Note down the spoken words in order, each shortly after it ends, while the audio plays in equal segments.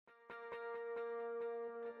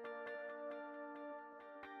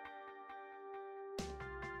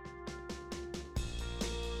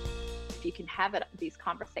you can have these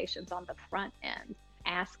conversations on the front end,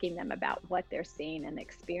 asking them about what they're seeing and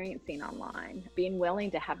experiencing online, being willing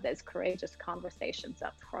to have those courageous conversations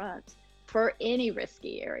up front for any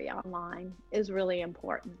risky area online is really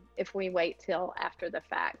important. If we wait till after the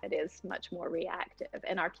fact, it is much more reactive,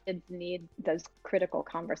 and our kids need those critical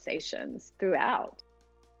conversations throughout.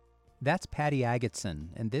 That's Patty Agateson,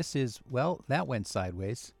 and this is, well, that went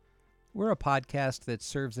sideways. We're a podcast that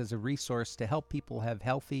serves as a resource to help people have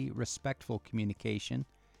healthy, respectful communication.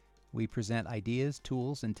 We present ideas,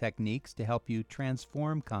 tools, and techniques to help you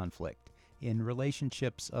transform conflict in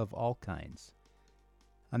relationships of all kinds.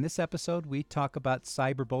 On this episode, we talk about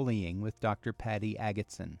cyberbullying with Dr. Patty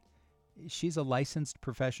Agateson. She's a licensed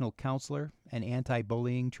professional counselor, an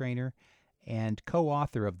anti-bullying trainer, and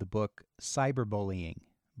co-author of the book Cyberbullying: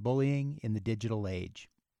 Bullying in the Digital Age.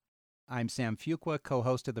 I'm Sam Fuqua,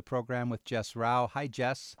 co-host of the program with Jess Rao. Hi,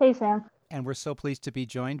 Jess. Hey, Sam. And we're so pleased to be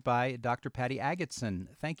joined by Dr. Patty Agateson.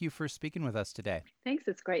 Thank you for speaking with us today. Thanks.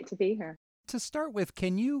 It's great to be here. To start with,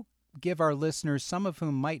 can you give our listeners, some of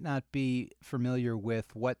whom might not be familiar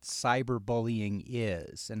with what cyberbullying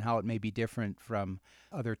is and how it may be different from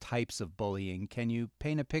other types of bullying, can you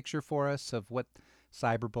paint a picture for us of what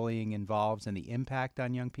cyberbullying involves and the impact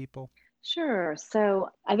on young people? Sure. So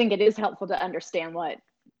I think it is helpful to understand what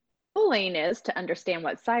bullying is to understand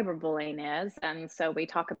what cyberbullying is. And so we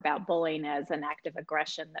talk about bullying as an act of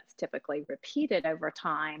aggression that's typically repeated over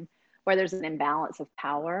time, where there's an imbalance of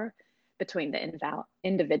power between the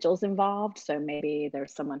individuals involved. So maybe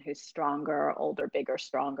there's someone who's stronger, older, bigger,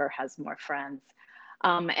 stronger, has more friends.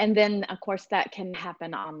 And then, of course, that can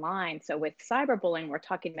happen online. So with cyberbullying, we're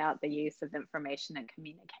talking about the use of information and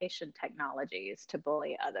communication technologies to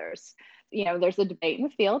bully others. You know, there's a debate in the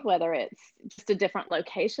field whether it's just a different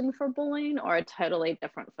location for bullying or a totally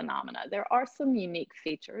different phenomena. There are some unique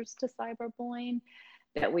features to cyberbullying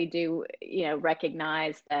that we do,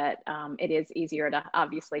 recognize that it is easier to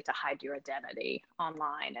obviously to hide your identity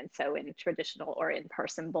online. And so in traditional or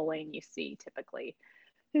in-person bullying, you see typically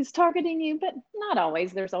who's targeting you, but not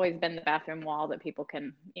always. There's always been the bathroom wall that people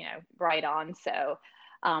can, write on. So,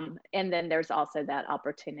 and then there's also that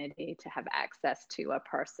opportunity to have access to a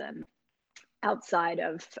person outside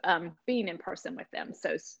of being in person with them.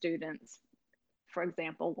 So students, for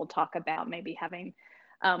example, will talk about maybe having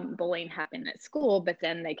bullying happen at school, but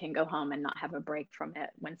then they can go home and not have a break from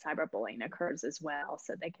it when cyberbullying occurs as well.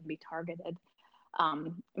 So they can be targeted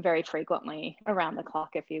very frequently around the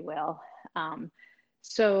clock, if you will.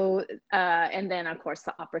 And then of course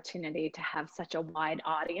the opportunity to have such a wide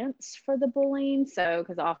audience for the bullying. So,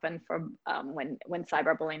 because often when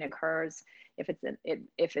cyberbullying occurs, if it's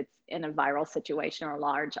in a viral situation or a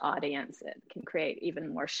large audience, it can create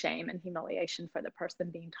even more shame and humiliation for the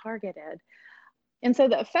person being targeted. And so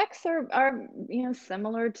the effects are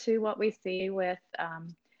similar to what we see with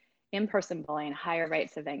in-person bullying: higher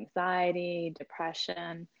rates of anxiety,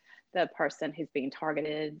 depression. The person who's being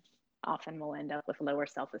targeted often will end up with lower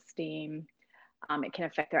self-esteem. It can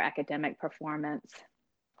affect their academic performance.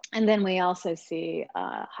 And then we also see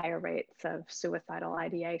higher rates of suicidal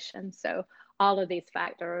ideation. So all of these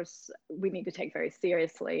factors we need to take very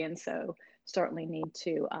seriously, and so certainly need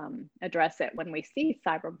to address it when we see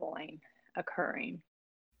cyberbullying occurring.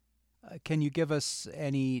 Can you give us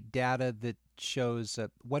any data that shows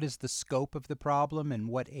what is the scope of the problem and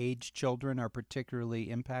what age children are particularly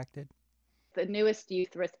impacted? The newest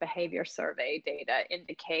Youth Risk Behavior Survey data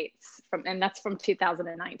indicates, and that's from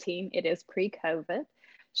 2019, it is pre-COVID,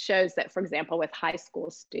 shows that, for example, with high school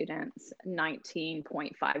students,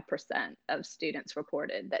 19.5% of students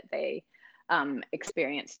reported that they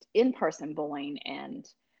experienced in-person bullying, and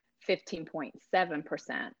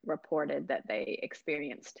 15.7% reported that they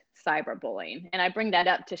experienced cyberbullying. And I bring that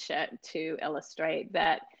up to illustrate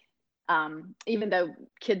that even though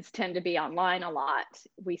kids tend to be online a lot,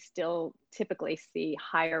 we still typically see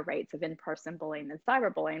higher rates of in-person bullying than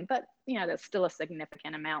cyberbullying. But that's still a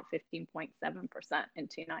significant amount, 15.7% in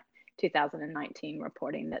 2019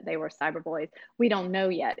 reporting that they were cyberbullied. We don't know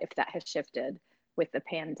yet if that has shifted with the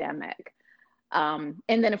pandemic. And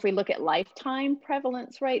then if we look at lifetime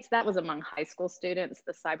prevalence rates, that was among high school students.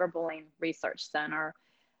 The Cyberbullying Research Center,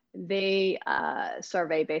 they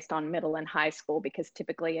survey based on middle and high school, because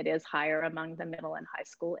typically it is higher among the middle and high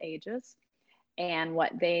school ages. And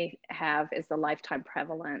what they have is the lifetime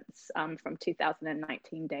prevalence from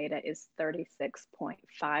 2019 data is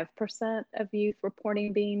 36.5% of youth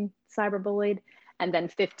reporting being cyberbullied, and then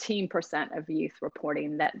 15% of youth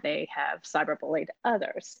reporting that they have cyberbullied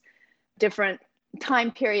others. Different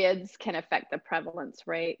time periods can affect the prevalence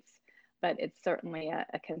rates, but it's certainly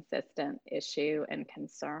a consistent issue and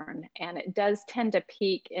concern. And it does tend to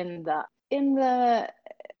peak in the in the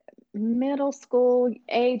middle school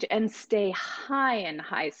age and stay high in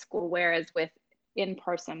high school, whereas with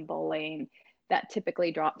in-person bullying, that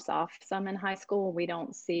typically drops off some in high school. We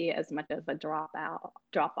don't see as much of a drop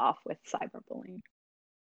off with cyberbullying.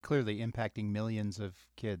 Clearly impacting millions of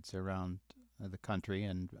kids around the country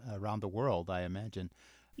and around the world, I imagine.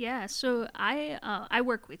 Yeah, so I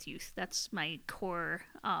work with youth. That's my core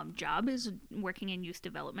job, is working in youth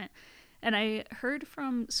development. And I heard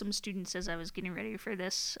from some students as I was getting ready for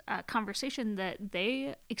this conversation that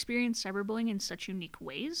they experience cyberbullying in such unique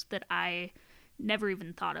ways that I never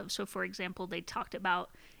even thought of. So, for example, they talked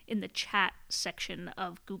about in the chat section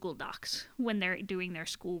of Google Docs when they're doing their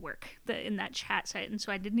schoolwork, in that chat site. And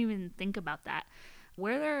so I didn't even think about that.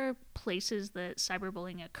 Where there are places that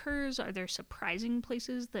cyberbullying occurs, are there surprising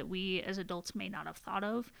places that we as adults may not have thought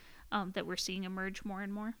of that we're seeing emerge more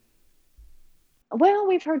and more? Well,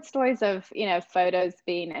 we've heard stories of, photos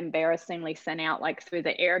being embarrassingly sent out like through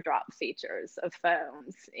the airdrop features of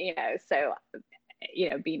phones, so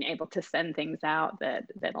being able to send things out that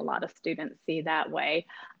a lot of students see that way.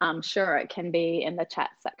 Sure, it can be in the chat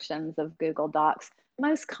sections of Google Docs.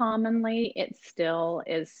 Most commonly, it still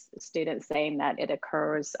is students saying that it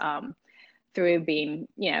occurs through being,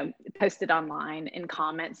 posted online in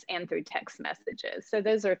comments and through text messages. So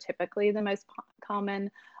those are typically the most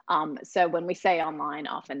common. So when we say online,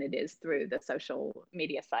 often it is through the social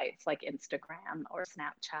media sites like Instagram or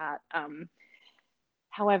Snapchat.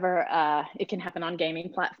 However, it can happen on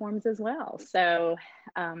gaming platforms as well. So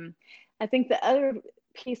I think the other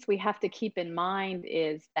piece we have to keep in mind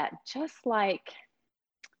is that just like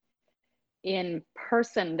in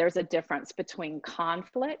person, there's a difference between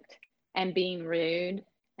conflict and being rude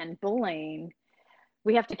and bullying.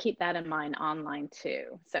 We have to keep that in mind online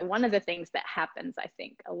too. So one of the things that happens, I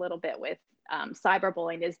think, a little bit with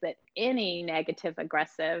cyberbullying is that any negative,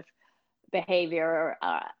 aggressive behavior,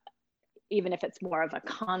 even if it's more of a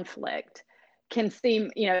conflict, can seem,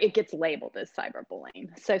 it gets labeled as cyberbullying.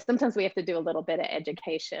 So sometimes we have to do a little bit of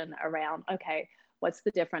education around, okay, what's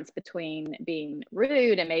the difference between being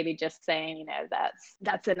rude and maybe just saying,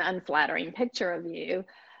 that's an unflattering picture of you,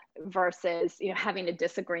 versus, having a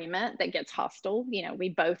disagreement that gets hostile. We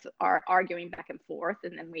both are arguing back and forth,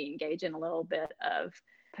 and then we engage in a little bit of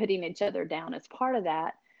putting each other down as part of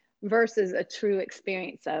that, versus a true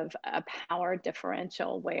experience of a power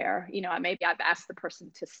differential where, maybe I've asked the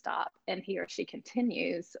person to stop and he or she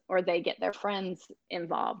continues, or they get their friends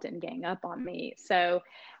involved and gang up on me. So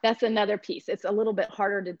that's another piece. It's a little bit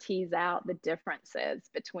harder to tease out the differences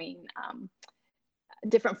between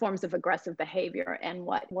different forms of aggressive behavior and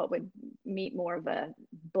what would meet more of a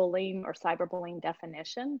bullying or cyberbullying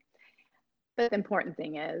definition. But the important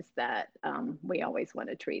thing is that we always want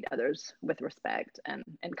to treat others with respect and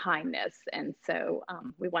kindness. And so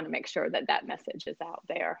we want to make sure that that message is out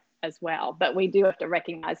there as well. But we do have to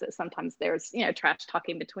recognize that sometimes there's, trash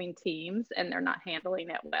talking between teams and they're not handling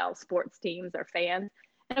it well, sports teams or fans.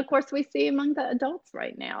 And of course, we see among the adults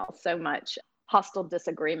right now so much hostile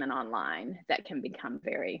disagreement online that can become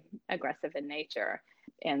very aggressive in nature.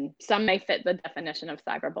 And some may fit the definition of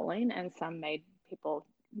cyberbullying, and some may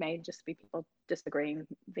just be people disagreeing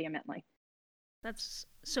vehemently. That's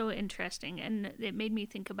so interesting. And it made me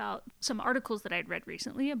think about some articles that I'd read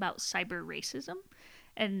recently about cyber racism.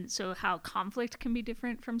 And so how conflict can be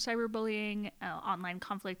different from cyberbullying, online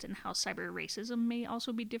conflict, and how cyber racism may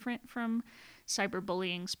also be different from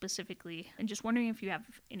cyberbullying specifically. And just wondering if you have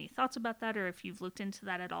any thoughts about that, or if you've looked into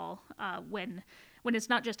that at all, when it's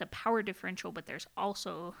not just a power differential, but there's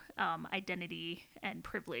also identity and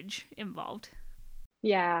privilege involved.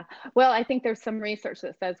 Yeah, well, I think there's some research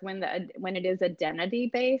that says when it is identity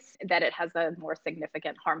based, that it has a more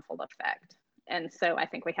significant harmful effect. And so I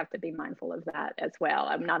think we have to be mindful of that as well.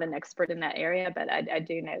 I'm not an expert in that area, but I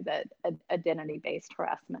do know that identity-based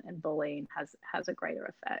harassment and bullying has a greater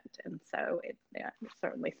effect. And so it's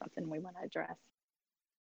certainly something we want to address.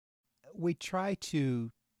 We try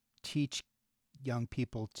to teach young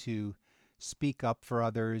people to speak up for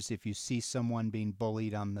others. If you see someone being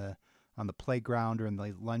bullied on the playground or in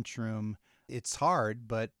the lunchroom, it's hard,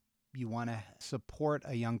 but you want to support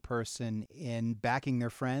a young person in backing their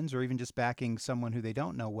friends, or even just backing someone who they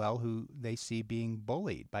don't know well, who they see being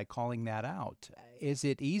bullied, by calling that out. Is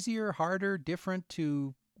it easier, harder, different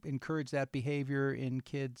to encourage that behavior in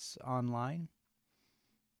kids online?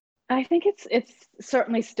 I think it's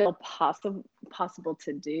certainly still possible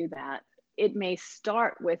to do that. It may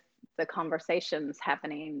start with the conversations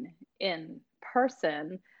happening in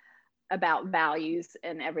person about values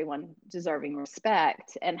and everyone deserving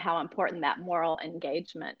respect, and how important that moral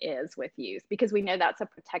engagement is with youth, because we know that's a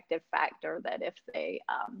protective factor, that if they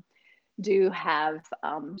do have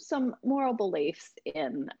some moral beliefs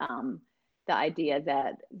in the idea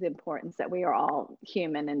that the importance that we are all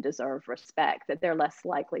human and deserve respect, that they're less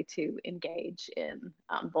likely to engage in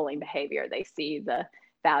bullying behavior. They see the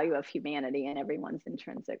value of humanity and everyone's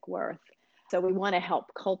intrinsic worth. So we want to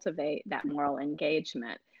help cultivate that moral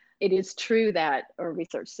engagement. It is true that, or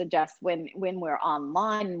research suggests, when we're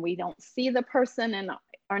online, we don't see the person and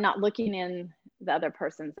are not looking in the other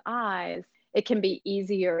person's eyes, it can be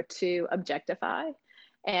easier to objectify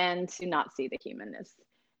and to not see the humanness.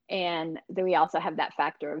 And then we also have that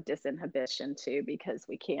factor of disinhibition too, because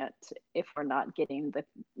we can't, if we're not getting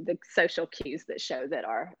the social cues that show that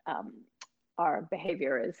our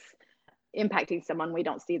behavior is impacting someone, we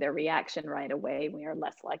don't see their reaction right away, we are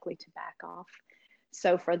less likely to back off.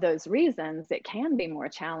 So for those reasons, it can be more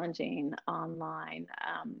challenging online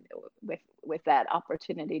with that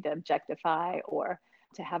opportunity to objectify or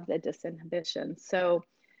to have the disinhibition. So,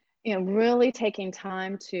 really taking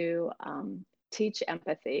time to teach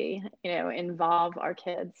empathy, involve our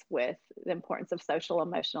kids with the importance of social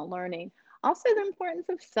emotional learning. Also the importance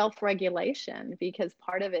of self-regulation, because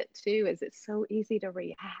part of it too is it's so easy to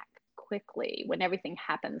react quickly when everything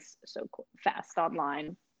happens so fast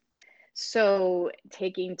online. So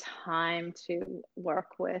taking time to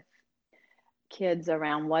work with kids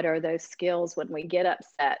around what are those skills when we get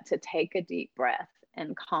upset, to take a deep breath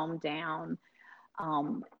and calm down,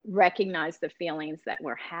 recognize the feelings that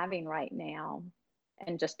we're having right now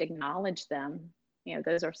and just acknowledge them.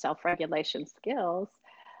 Those are self-regulation skills.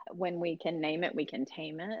 When we can name it, we can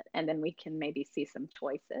tame it, and then we can maybe see some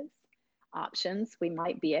choices, options. We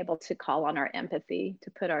might be able to call on our empathy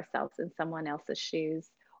to put ourselves in someone else's shoes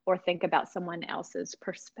or think about someone else's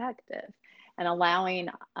perspective. And allowing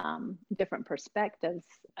different perspectives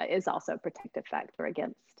is also a protective factor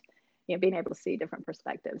against, being able to see different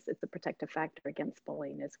perspectives. It's a protective factor against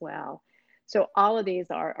bullying as well. So all of these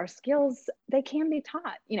are skills, they can be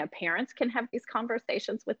taught. Parents can have these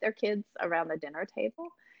conversations with their kids around the dinner table,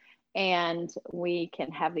 and we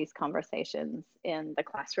can have these conversations in the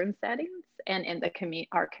classroom settings and in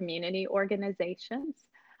our community organizations.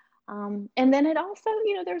 And then it also,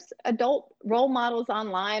 there's adult role models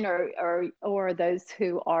online or those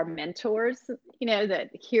who are mentors, that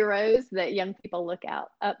heroes that young people look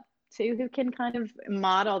up to, who can kind of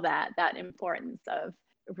model that importance of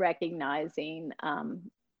recognizing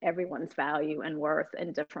everyone's value and worth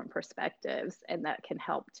and different perspectives. And that can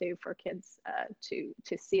help too for kids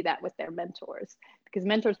to see that with their mentors, because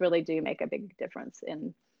mentors really do make a big difference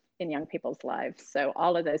in young people's lives. So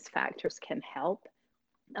all of those factors can help.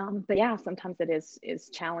 But yeah, sometimes it is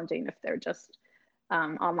challenging if they're just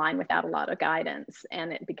online without a lot of guidance,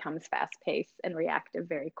 and it becomes fast-paced and reactive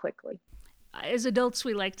very quickly. As adults,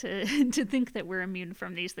 we like to think that we're immune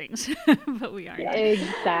from these things, but we aren't.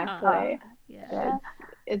 Exactly. Yeah.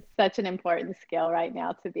 It's such an important skill right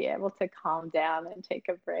now to be able to calm down and take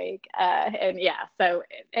a break. And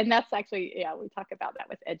that's actually, we talk about that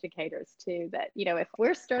with educators too, that, if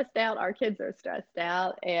we're stressed out, our kids are stressed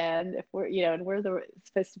out, and if we're, and we're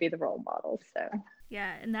supposed to be the role models. So.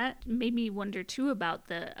 Yeah. And that made me wonder too about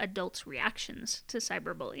the adults' reactions to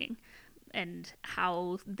cyberbullying and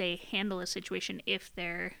how they handle a situation if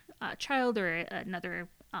their child or another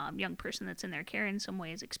young person that's in their care in some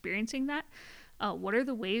way is experiencing that. What are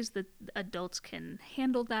the ways that adults can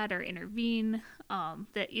handle that or intervene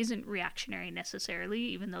that isn't reactionary necessarily,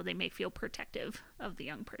 even though they may feel protective of the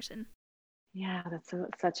young person? Yeah, that's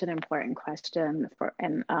such an important question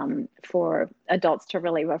for adults to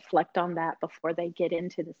really reflect on that before they get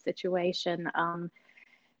into the situation.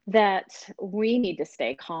 That we need to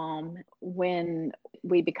stay calm when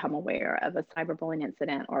we become aware of a cyberbullying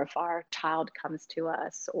incident, or if our child comes to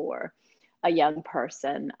us or a young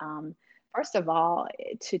person. First of all,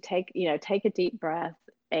 to take a deep breath,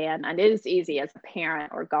 and it is easy as a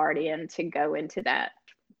parent or guardian to go into that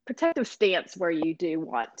protective stance where you do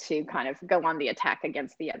want to kind of go on the attack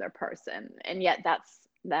against the other person, and yet that's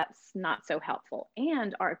not so helpful.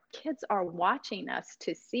 And our kids are watching us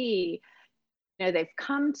to see. They've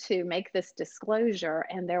come to make this disclosure,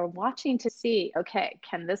 and they're watching to see, okay,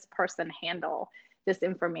 can this person handle this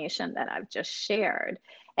information that I've just shared?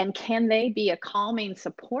 And can they be a calming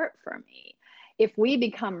support for me? If we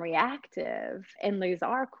become reactive and lose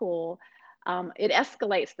our cool, it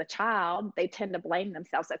escalates the child. They tend to blame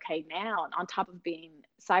themselves. Okay, now on top of being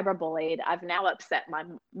cyberbullied, I've now upset my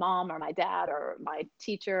mom or my dad or my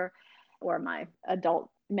teacher or my adult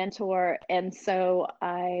mentor. And so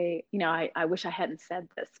I wish I hadn't said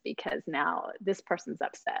this, because now this person's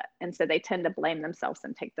upset. And so they tend to blame themselves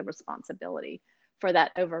and take the responsibility for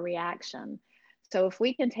that overreaction. So if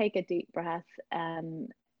we can take a deep breath and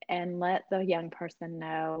and let the young person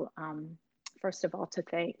know, first of all, to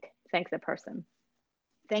thank the person.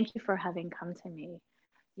 Thank you for having come to me.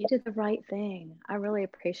 You did the right thing. I really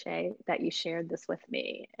appreciate that you shared this with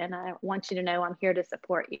me. And I want you to know I'm here to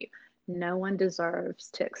support you. No one deserves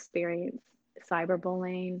to experience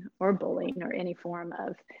cyberbullying or bullying or any form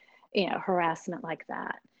of, harassment like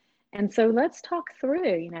that. And so let's talk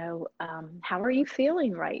through, how are you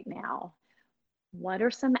feeling right now? What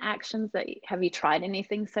are some actions that have you tried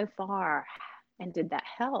anything so far? And did that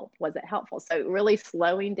help? Was it helpful? So really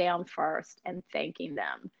slowing down first and thanking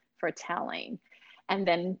them for telling, and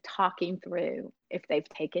then talking through if they've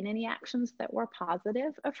taken any actions that were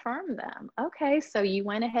positive, affirm them. Okay, so you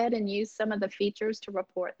went ahead and used some of the features to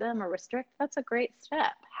report them or restrict. That's a great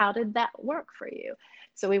step. How did that work for you?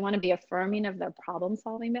 So we want to be affirming of their problem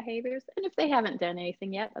solving behaviors. And if they haven't done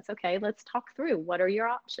anything yet, that's okay. Let's talk through, what are your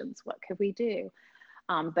options? What could we do?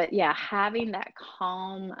 But yeah, having that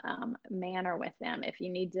calm manner with them. If you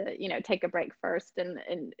need to, take a break first and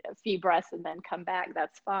a few breaths and then come back,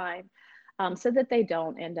 that's fine. So that they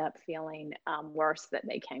don't end up feeling worse that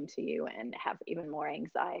they came to you and have even more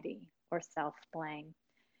anxiety or self-blame.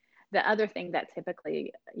 The other thing that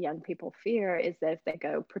typically young people fear is that if they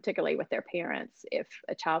go, particularly with their parents, if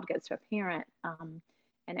a child goes to a parent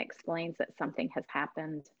and explains that something has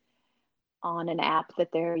happened on an app that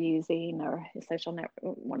they're using or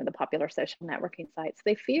one of the popular social networking sites,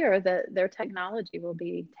 they fear that their technology will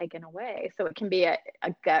be taken away. So it can be a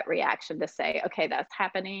gut reaction to say, okay, that's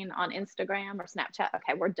happening on Instagram or Snapchat.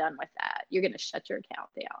 Okay, we're done with that. You're going to shut your account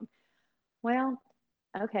down. Well,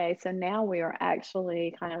 okay, so now we are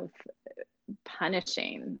actually kind of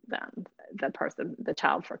punishing them, the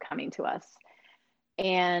child, for coming to us.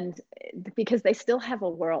 And because they may still have a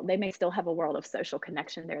world of social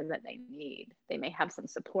connection there that they need. They may have some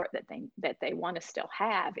support that they want to still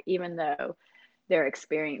have, even though they're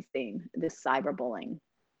experiencing this cyberbullying.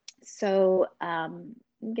 So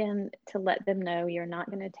again, to let them know you're not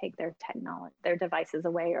going to take their devices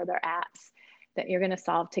away or their apps, that you're going to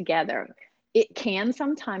solve together. It can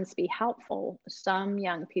sometimes be helpful. Some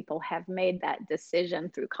young people have made that decision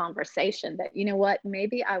through conversation that, you know what,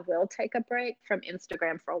 maybe I will take a break from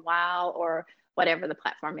Instagram for a while, or whatever the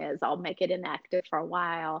platform is. I'll make it inactive for a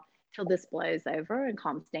while till this blows over and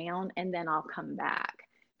calms down, and then I'll come back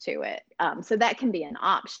to it. So that can be an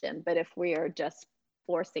option. But if we are just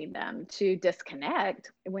forcing them to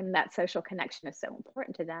disconnect when that social connection is so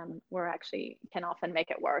important to them, we're actually can often make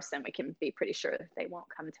it worse, and we can be pretty sure that they won't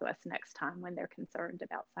come to us next time when they're concerned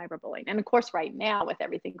about cyberbullying. And of course, right now, with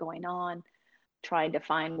everything going on, trying to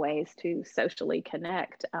find ways to socially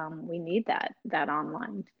connect, we need that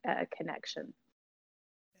online connection.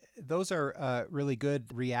 Those are really good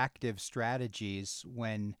reactive strategies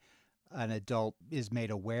when an adult is made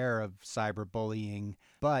aware of cyberbullying.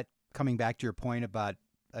 But coming back to your point about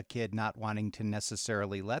a kid not wanting to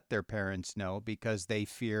necessarily let their parents know because they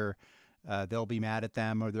fear they'll be mad at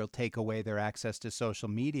them or they'll take away their access to social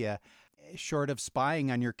media, short of spying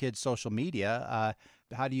on your kid's social media,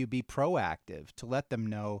 how do you be proactive to let them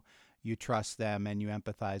know you trust them and you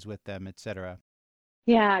empathize with them, etc.?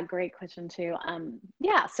 Yeah, great question too.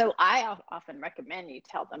 So I often recommend you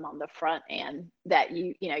tell them on the front end that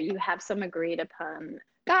you have some agreed upon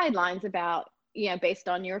guidelines about, based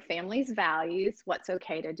on your family's values, what's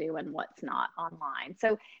okay to do and what's not online.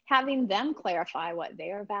 So having them clarify what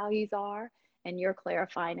their values are, and you're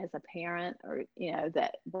clarifying as a parent, or,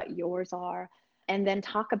 that what yours are, and then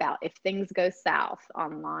talk about if things go south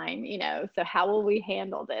online, so how will we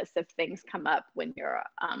handle this if things come up when you're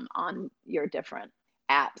on your different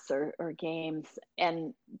apps or games,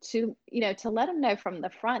 and to let them know from the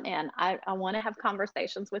front end, I want to have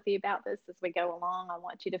conversations with you about this as we go along. I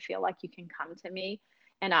want you to feel like you can come to me,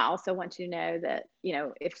 and I also want you to know that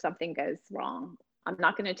if something goes wrong, I'm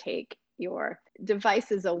not going to take your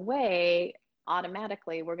devices away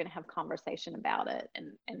automatically. We're going to have conversation about it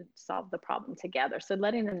and solve the problem together. So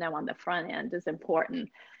letting them know on the front end is important.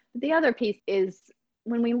 The other piece is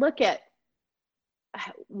when we look at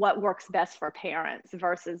what works best for parents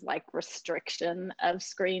versus like restriction of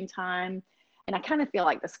screen time. And I kind of feel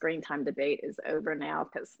like the screen time debate is over now,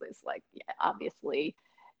 because it's like, yeah, obviously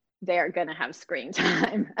they're going to have screen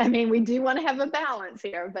time. I mean, we do want to have a balance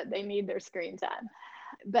here, but they need their screen time.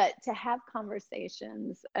 But to have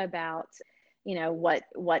conversations about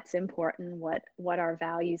what's important, what our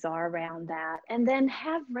values are around that, and then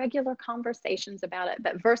have regular conversations about it.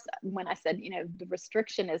 But when I said, the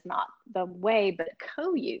restriction is not the way, but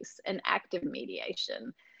co-use and active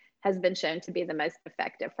mediation has been shown to be the most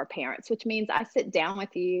effective for parents, which means I sit down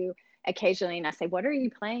with you occasionally, and I say, what are you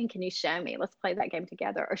playing? Can you show me? Let's play that game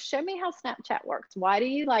together. Or show me how Snapchat works. Why do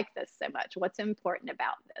you like this so much? What's important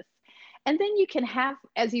about this? And then you can have,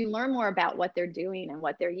 as you learn more about what they're doing and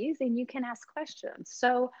what they're using, you can ask questions.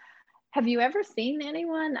 So have you ever seen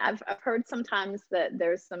anyone? I've heard sometimes that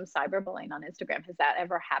there's some cyberbullying on Instagram. Has that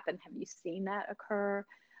ever happened? Have you seen that occur?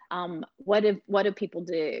 What do people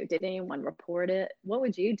do? Did anyone report it? What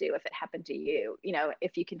would you do if it happened to you? You know,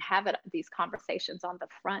 if you can have these conversations on the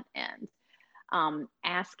front end,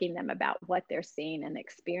 asking them about what they're seeing and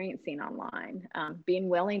experiencing online, being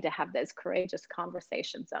willing to have those courageous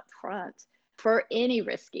conversations up front for any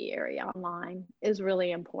risky area online is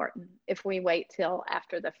really important. If we wait till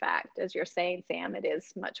after the fact, as you're saying, Sam, it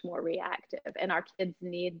is much more reactive, and our kids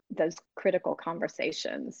need those critical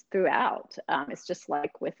conversations throughout. It's just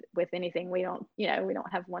like with anything, we don't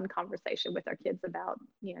have one conversation with our kids about,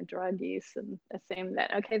 drug use and assume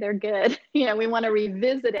that, okay, they're good. We want to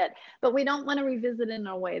revisit it, but we don't want to revisit it in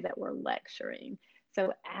a way that we're lecturing.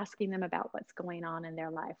 So asking them about what's going on in their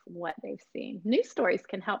life, what they've seen. News stories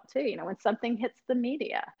can help too, when something hits the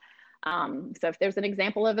media. So if there's an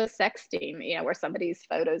example of a sexting, where somebody's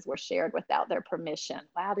photos were shared without their permission.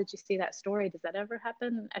 Wow, did you see that story? Does that ever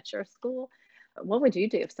happen at your school? What would you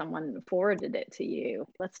do if someone forwarded it to you?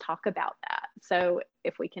 Let's talk about that. So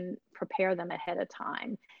if we can prepare them ahead of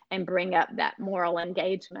time and bring up that moral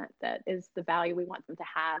engagement, that is the value we want them to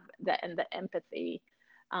have, and the empathy,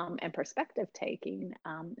 and perspective taking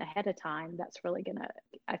ahead of time, that's really going to,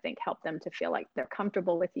 I think, help them to feel like they're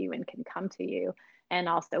comfortable with you and can come to you, and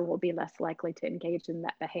also will be less likely to engage in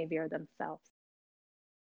that behavior themselves.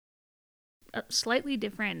 A slightly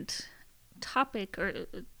different topic or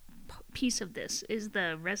piece of this is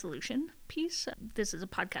the resolution piece. This is a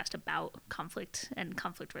podcast about conflict and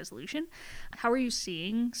conflict resolution. How are you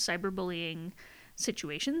seeing cyberbullying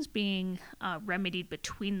situations being remedied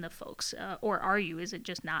between the folks, or are you? Is it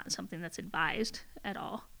just not something that's advised at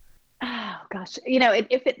all? Oh gosh,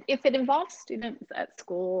 if it involves students at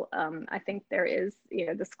school, I think there is,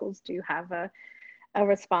 the schools do have a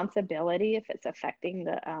responsibility if it's affecting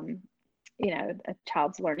the a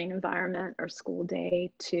child's learning environment or school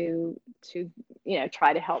day to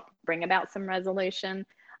try to help bring about some resolution.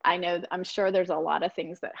 I'm sure there's a lot of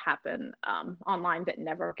things that happen online that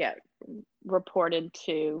never get reported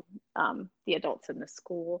to the adults in the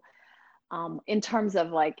school. In terms of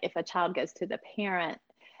like if a child goes to the parent,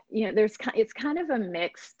 it's kind of a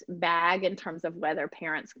mixed bag in terms of whether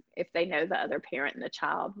parents, if they know the other parent and the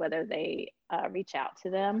child, whether they reach out to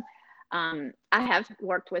them. I have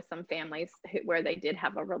worked with some families where they did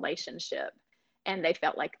have a relationship and they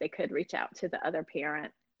felt like they could reach out to the other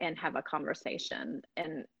parent and have a conversation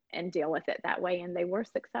and deal with it that way, and they were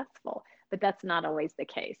successful. But that's not always the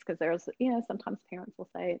case, because there's, sometimes parents will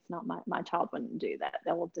say, it's not my child wouldn't do that.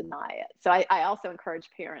 They will deny it. So I also encourage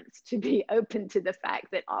parents to be open to the fact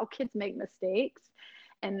that all kids make mistakes,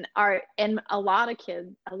 and a lot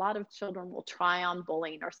of children will try on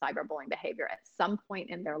bullying or cyberbullying behavior at some point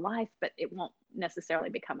in their life, but it won't necessarily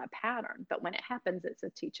become a pattern. But when it happens, it's a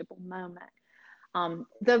teachable moment.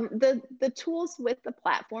 The tools with the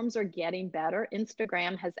platforms are getting better.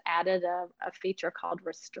 Instagram has added a feature called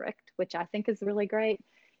Restrict, which I think is really great,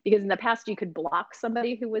 because in the past you could block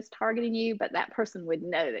somebody who was targeting you, but that person would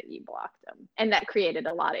know that you blocked them. And that created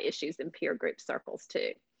a lot of issues in peer group circles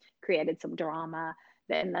too, created some drama.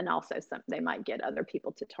 And then also they might get other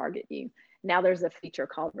people to target you. Now there's a feature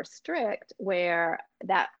called Restrict where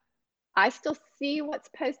that I still see what's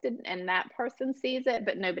posted and that person sees it,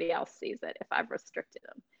 but nobody else sees it if I've restricted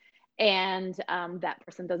them. And that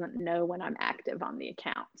person doesn't know when I'm active on the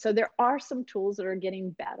account. So there are some tools that are getting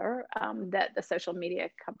better that the social media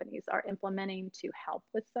companies are implementing to help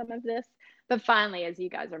with some of this. But finally, as you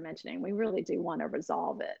guys are mentioning, we really do want to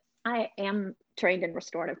resolve it. I am trained in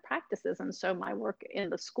restorative practices, and so my work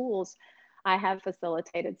in the schools, I have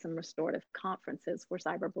facilitated some restorative conferences where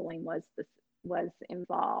cyberbullying was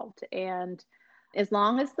involved. And as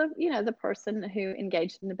long as the person who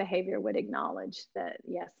engaged in the behavior would acknowledge that,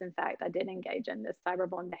 yes, in fact, I did engage in this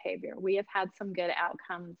cyberbullying behavior, we have had some good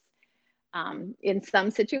outcomes in some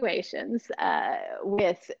situations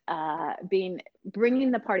with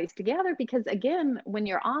bringing the parties together, because again, when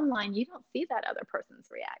you're online, you don't see that other person's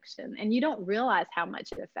reaction, and you don't realize how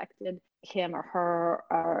much it affected him or her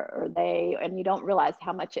or they, and you don't realize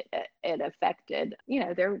how much it affected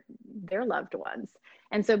their loved ones.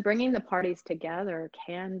 And so bringing the parties together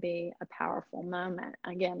can be a powerful moment.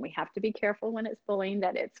 Again, we have to be careful when it's bullying,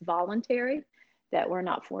 that it's voluntary, that we're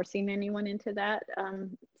not forcing anyone into that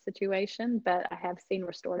situation, but I have seen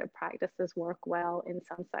restorative practices work well in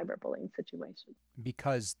some cyberbullying situations.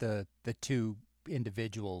 Because the two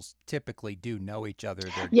individuals typically do know each other.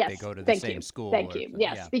 They Yes, go to the thank same you. school. Thank Or you.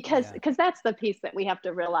 Yes, yeah, because that's the piece that we have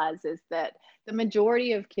to realize is that the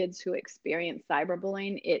majority of kids who experience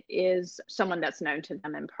cyberbullying, it is someone that's known to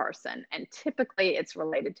them in person, and typically it's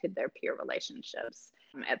related to their peer relationships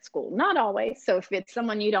at school. Not always. So if it's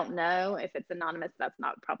someone you don't know, if it's anonymous, that's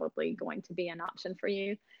not probably going to be an option for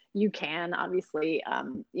you. You can obviously,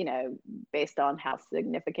 based on how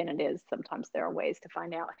significant it is, sometimes there are ways to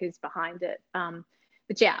find out who's behind it.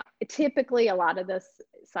 But yeah, typically a lot of this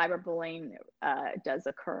cyberbullying does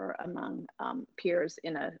occur among peers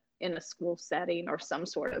in a school setting or some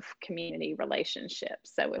sort of community relationship.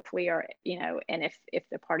 So if we are, and if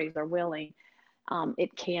the parties are willing,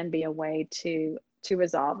 it can be a way to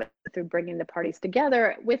resolve it through bringing the parties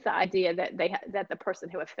together with the idea that that the person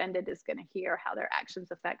who offended is going to hear how their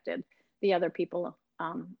actions affected the other people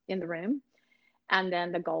in the room, and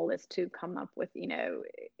then the goal is to come up with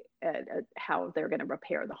how they're going to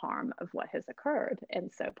repair the harm of what has occurred.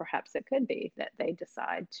 And so perhaps it could be that they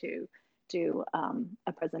decide to do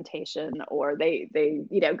a presentation, or they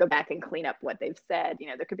go back and clean up what they've said.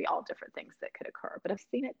 There could be all different things that could occur, but I've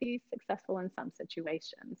seen it be successful in some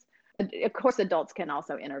situations. Of course, adults can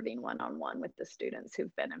also intervene one-on-one with the students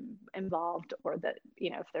who've been involved, or that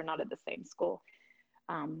if they're not at the same school,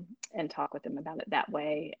 and talk with them about it that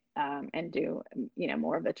way, and do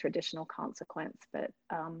more of a traditional consequence. But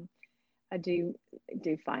I do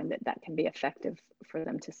find that can be effective for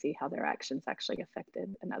them to see how their actions actually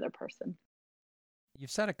affected another person.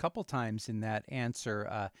 You've said a couple times in that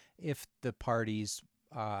answer, if the parties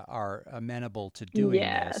are amenable to doing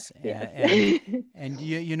Yes, this. yes.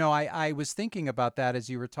 And I was thinking about that as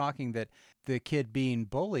you were talking, that the kid being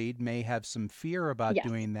bullied may have some fear about Yes.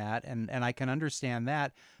 doing that, and I can understand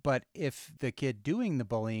that. But if the kid doing the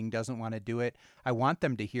bullying doesn't want to do it, I want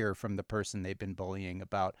them to hear from the person they've been bullying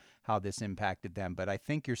about how this impacted them. But I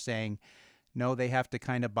think you're saying, no, they have to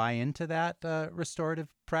kind of buy into that restorative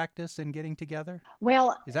practice and getting together.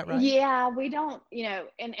 Well, Is that right? yeah, we don't,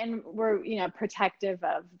 and we're, protective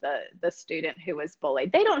of the student who was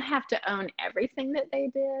bullied. They don't have to own everything that they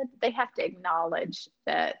did. They have to acknowledge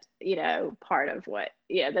that, part of what,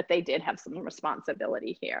 that they did have some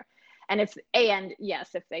responsibility here. And yes,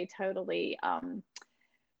 if they totally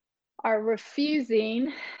are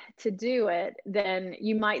refusing to do it, then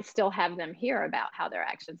you might still have them hear about how their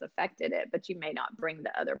actions affected it, but you may not bring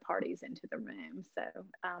the other parties into the room. So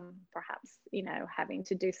perhaps, having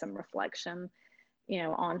to do some reflection,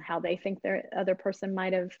 on how they think their other person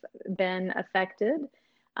might have been affected.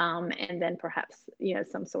 And then perhaps,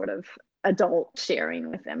 some sort of adult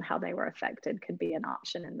sharing with them how they were affected could be an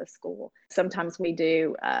option in the school. Sometimes we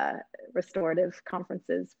do restorative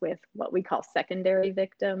conferences with what we call secondary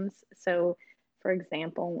victims. So for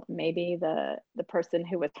example, maybe the person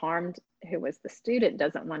who was harmed, who was the student,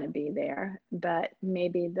 doesn't want to be there, but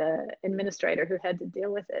maybe the administrator who had to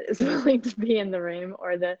deal with it is willing to be in the room,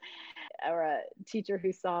 or a teacher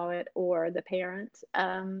who saw it, or the parent.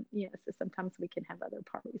 So sometimes we can have other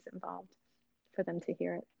parties involved for them to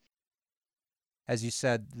hear it. As you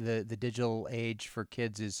said, the digital age for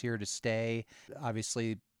kids is here to stay.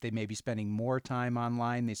 Obviously, they may be spending more time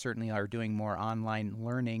online. They certainly are doing more online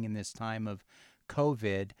learning in this time of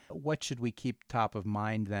COVID. What should we keep top of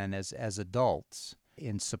mind then as adults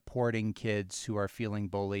in supporting kids who are feeling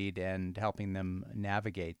bullied and helping them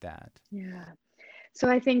navigate that? Yeah. So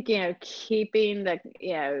I think, keeping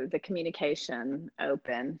the communication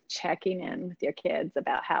open, checking in with your kids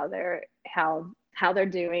about how they're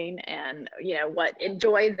doing, and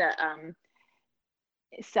enjoy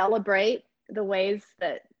celebrate the ways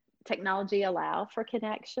that technology allow for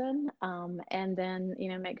connection, and then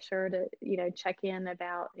make sure to check in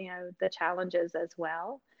about the challenges as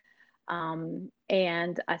well.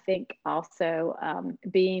 And I think also,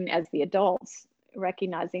 being as the adults,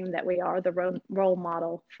 recognizing that we are the role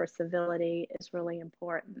model for civility is really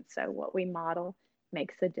important. So what we model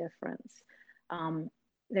makes a difference.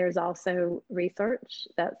 There's also research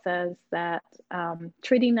that says that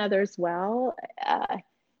treating others well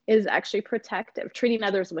is actually protective. Treating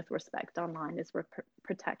others with respect online is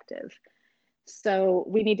protective. So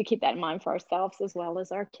we need to keep that in mind for ourselves as well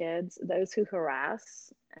as our kids. Those who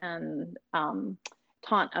harass and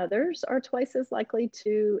taunt others are twice as likely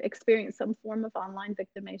to experience some form of online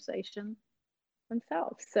victimization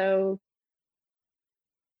themselves. So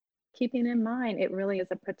keeping in mind, it really is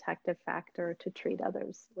a protective factor to treat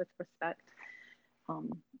others with respect,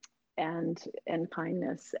 and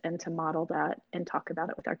kindness, and to model that and talk about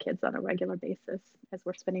it with our kids on a regular basis as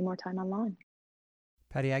we're spending more time online.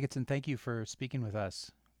 Patty Agatsson, thank you for speaking with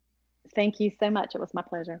us. Thank you so much. It was my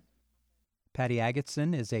pleasure. Patty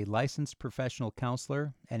Aggetson is a licensed professional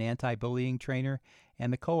counselor, an anti-bullying trainer,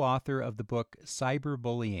 and the co-author of the book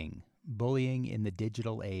Cyberbullying: Bullying in the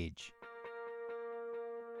Digital Age.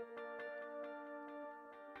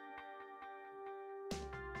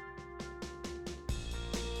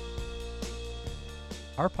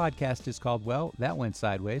 Our podcast is called Well, That Went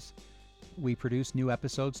Sideways. We produce new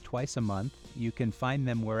episodes twice a month. You can find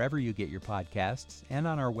them wherever you get your podcasts and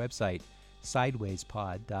on our website,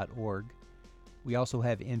 sidewayspod.org. We also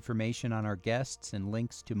have information on our guests and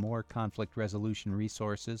links to more conflict resolution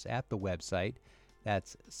resources at the website.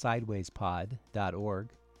 That's sidewayspod.org.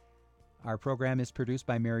 Our program is produced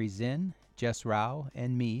by Mary Zinn, Jess Rao,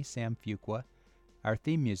 and me, Sam Fuqua. Our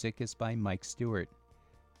theme music is by Mike Stewart.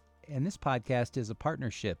 And this podcast is a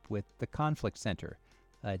partnership with the Conflict Center,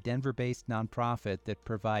 a Denver-based nonprofit that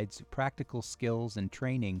provides practical skills and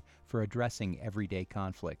training for addressing everyday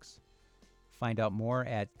conflicts. Find out more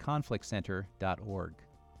at conflictcenter.org.